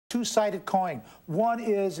two-sided coin. One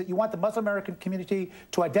is that you want the Muslim American community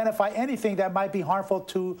to identify anything that might be harmful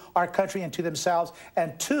to our country and to themselves.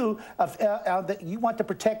 And two, that you want to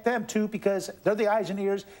protect them too, because they're the eyes and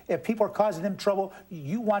ears. If people are causing them trouble,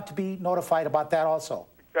 you want to be notified about that also.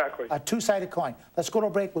 Exactly. A two-sided coin. Let's go to a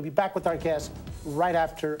break. We'll be back with our guests right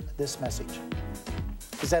after this message.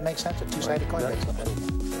 Does that make sense? A two-sided coin? Right.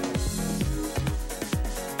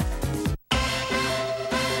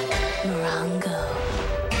 Morongo.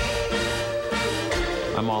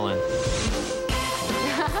 I'm all in.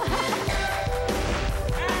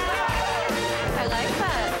 I like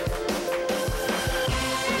that.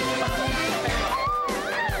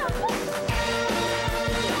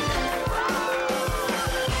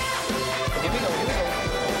 Here we go, here we go.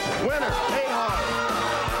 Winner, hey hard.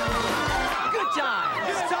 Good time.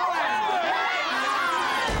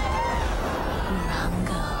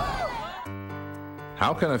 Morongo.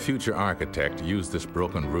 How can a future architect use this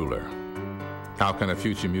broken ruler? How can a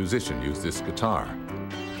future musician use this guitar?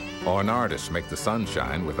 Or an artist make the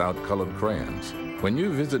sunshine without colored crayons? When you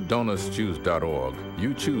visit donorschoose.org,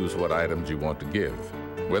 you choose what items you want to give.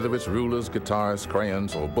 Whether it's rulers, guitars,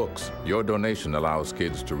 crayons, or books, your donation allows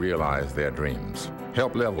kids to realize their dreams.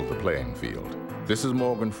 Help level the playing field. This is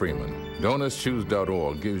Morgan Freeman.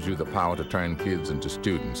 Donorschoose.org gives you the power to turn kids into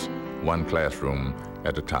students, one classroom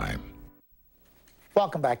at a time.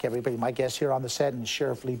 Welcome back, everybody. My guest here on the set, and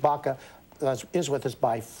Sheriff Lee Baca is with us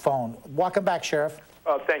by phone. Welcome back, Sheriff.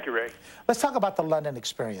 Thank you, Ray. Let's talk about the London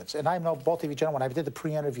experience. And I know both of you gentlemen, I did the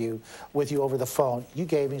pre-interview with you over the phone. You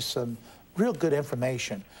gave me some real good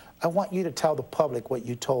information. I want you to tell the public what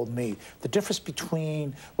you told me. The difference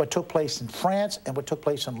between what took place in France and what took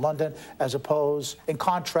place in London, as opposed, in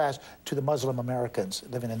contrast to the Muslim Americans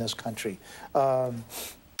living in this country. Why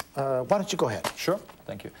don't you go ahead? Sure,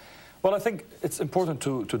 thank you. Well, I think it's important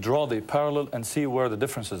to draw the parallel and see where the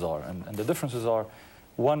differences are. And the differences are,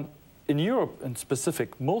 one, in Europe in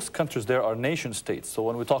specific, most countries there are nation states. So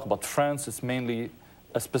when we talk about France, it's mainly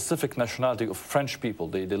a specific nationality of French people.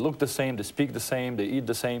 They look the same, they speak the same, they eat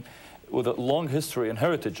the same, with a long history and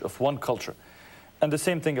heritage of one culture. And the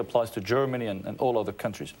same thing applies to Germany and all other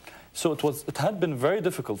countries. So it had been very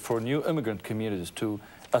difficult for new immigrant communities to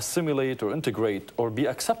assimilate or integrate or be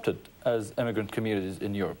accepted as immigrant communities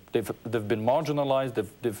in Europe. They've been marginalized,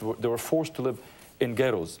 they were forced to live in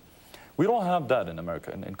ghettos. We don't have that in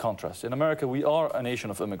America, in contrast. In America, we are a nation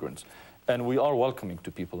of immigrants, and we are welcoming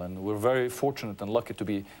to people, and we're very fortunate and lucky to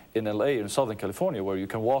be in LA, in Southern California, where you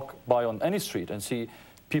can walk by on any street and see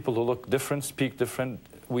people who look different, speak different,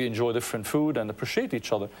 we enjoy different food and appreciate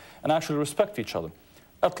each other, and actually respect each other.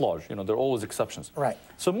 At large, you know, there are always exceptions. Right.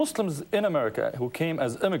 So Muslims in America who came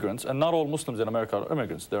as immigrants, and not all Muslims in America are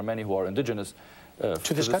immigrants. There are many who are indigenous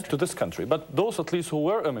to this country. But those at least who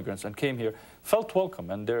were immigrants and came here felt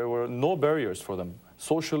welcome, and there were no barriers for them,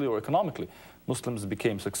 socially or economically. Muslims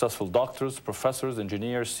became successful doctors, professors,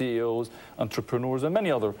 engineers, CEOs, entrepreneurs, and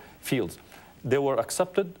many other fields. They were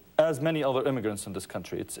accepted as many other immigrants in this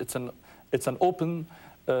country. It's an open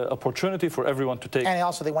opportunity for everyone to take. And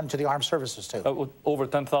also they went into the armed services too. Over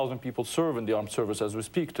 10,000 people serve in the armed service as we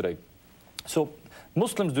speak today. So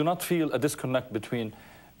Muslims do not feel a disconnect between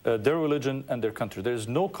their religion and their country. There is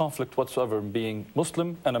no conflict whatsoever in being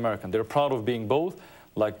Muslim and American. They're proud of being both,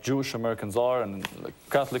 like Jewish Americans are, and like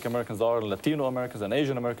Catholic Americans are, and Latino Americans and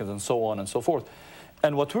Asian Americans, and so on and so forth.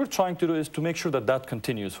 And what we're trying to do is to make sure that that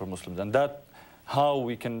continues for Muslims, and that how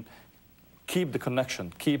we can keep the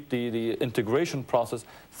connection, keep the integration process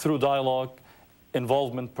through dialogue,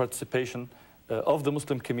 involvement, participation of the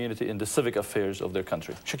Muslim community in the civic affairs of their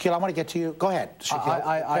country. Shakeel, I want to get to you. Go ahead, Shakeel.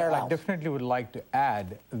 I definitely would like to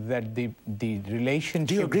add that the relationship...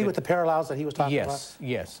 Do you agree with the parallels that he was talking about? Yes,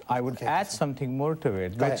 yes. I would add something more to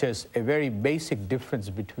it, which is a very basic difference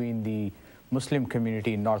between the Muslim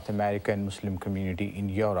community in North America and Muslim community in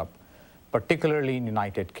Europe, particularly in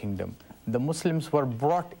United Kingdom. The Muslims were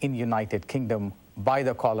brought in United Kingdom by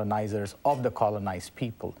the colonizers of the colonized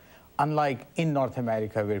people. Unlike in North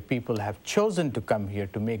America, where people have chosen to come here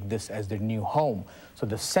to make this as their new home. So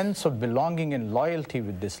the sense of belonging and loyalty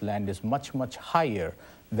with this land is much, much higher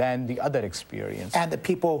than the other experience. And the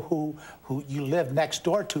people who you live next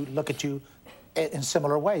door to look at you in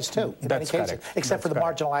similar ways, too, in many cases. Except for the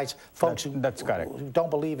marginalized folks who don't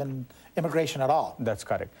believe in immigration at all. That's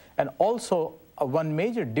correct. And also, one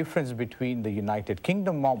major difference between the United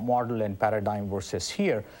Kingdom model and paradigm versus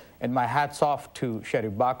here, and my hat's off to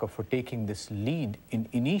Sheriff Baca for taking this lead in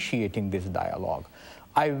initiating this dialogue.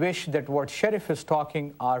 I wish that what Sheriff is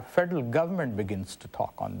talking, our federal government begins to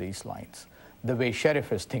talk on these lines. the way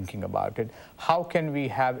Sheriff is thinking about it. How can we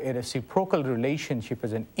have a reciprocal relationship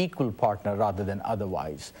as an equal partner rather than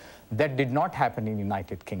otherwise? That did not happen in the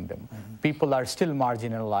United Kingdom. People are still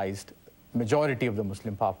marginalized, majority of the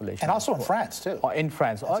Muslim population. And also in France, too. In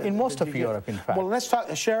France, or in most of Europe, in fact. Well, let's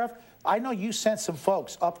talk, Sheriff, I know you sent some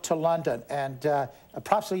folks up to London and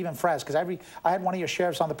possibly even France, because I had one of your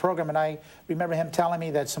sheriffs on the program, and I remember him telling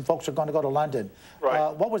me that some folks are going to go to London.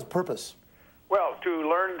 Right. What was the purpose? Well, to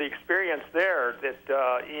learn the experience there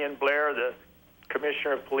that Ian Blair, the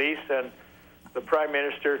Commissioner of Police, and the Prime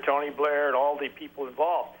Minister, Tony Blair, and all the people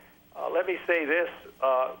involved. Let me say this.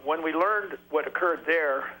 When we learned what occurred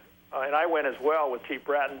there, and I went as well with Chief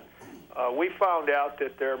Bratton, we found out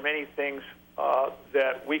that there are many things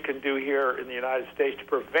that we can do here in the United States to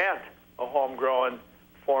prevent a homegrown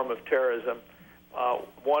form of terrorism.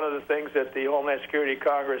 One of the things that the Homeland Security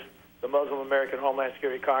Congress, the Muslim American Homeland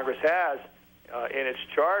Security Congress has in its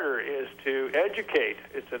charter is to educate.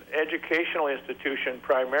 It's an educational institution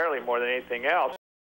primarily more than anything else.